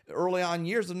survived early on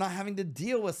years of not having to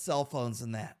deal with cell phones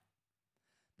and that.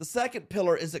 The second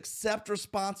pillar is accept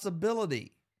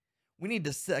responsibility. We need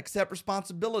to accept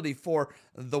responsibility for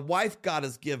the wife God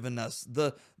has given us,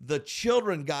 the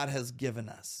children God has given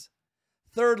us.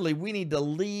 Thirdly, we need to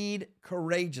lead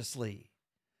courageously.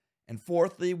 And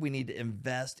fourthly, we need to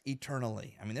invest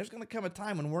eternally. I mean, there's going to come a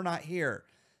time when we're not here.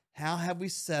 How have we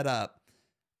set up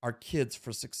our kids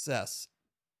for success?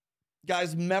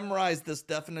 Guys, memorize this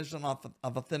definition of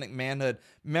authentic manhood.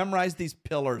 Memorize these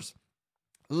pillars.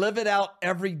 Live it out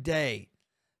every day.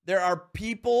 There are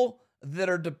people that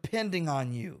are depending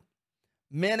on you.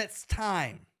 Men, it's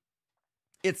time.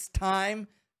 It's time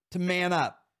to man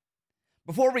up.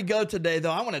 Before we go today,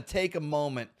 though, I want to take a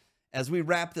moment as we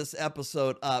wrap this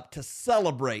episode up to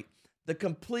celebrate the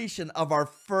completion of our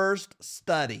first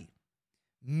study.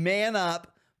 Man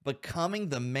Up, Becoming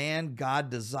the Man God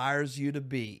Desires You to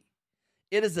Be.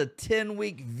 It is a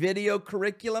 10-week video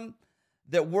curriculum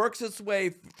that works its way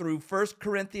through 1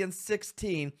 Corinthians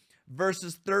 16,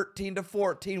 verses 13 to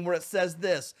 14, where it says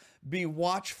this: be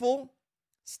watchful,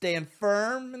 stand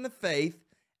firm in the faith,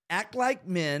 act like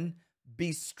men,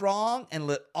 be strong, and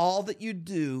let all that you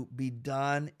do be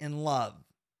done in love.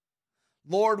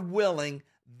 Lord willing,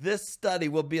 this study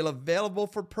will be available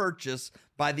for purchase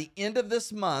by the end of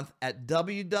this month at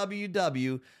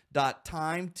www.time2,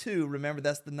 remember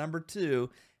that's the number 2,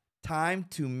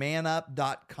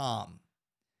 time2manup.com.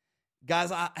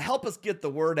 Guys, help us get the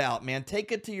word out, man.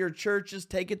 Take it to your churches.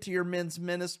 Take it to your men's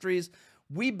ministries.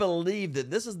 We believe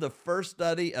that this is the first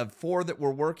study of 4 that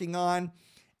we're working on,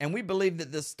 and we believe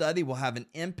that this study will have an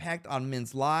impact on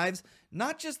men's lives.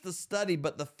 Not just the study,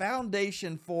 but the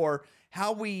foundation for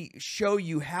how we show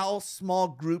you how small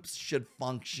groups should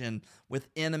function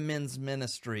within a men's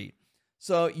ministry.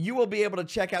 So you will be able to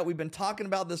check out, we've been talking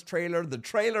about this trailer. The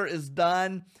trailer is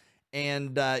done.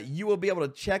 And you will be able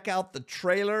to check out the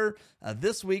trailer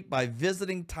this week by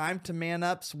visiting Time to Man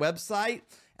Up's website,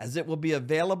 as it will be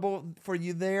available for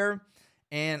you there.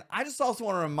 And I just also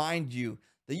want to remind you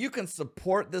that you can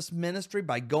support this ministry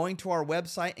by going to our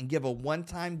website and give a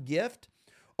one-time gift,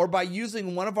 or by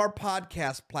using one of our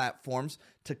podcast platforms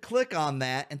to click on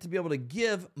that and to be able to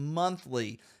give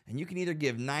monthly. And you can either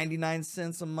give 99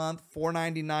 cents a month,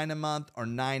 $4.99 a month, or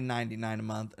 $9.99 a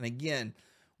month. And again,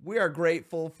 we are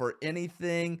grateful for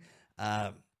anything.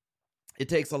 It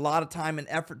takes a lot of time and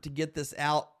effort to get this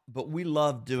out, but we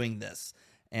love doing this.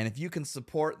 And if you can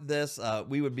support this,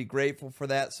 we would be grateful for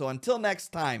that. So until next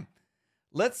time,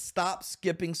 let's stop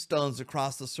skipping stones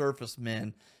across the surface,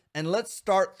 men, and let's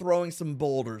start throwing some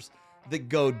boulders that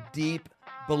go deep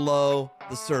below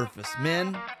the surface.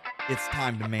 Men, it's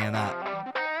time to man up.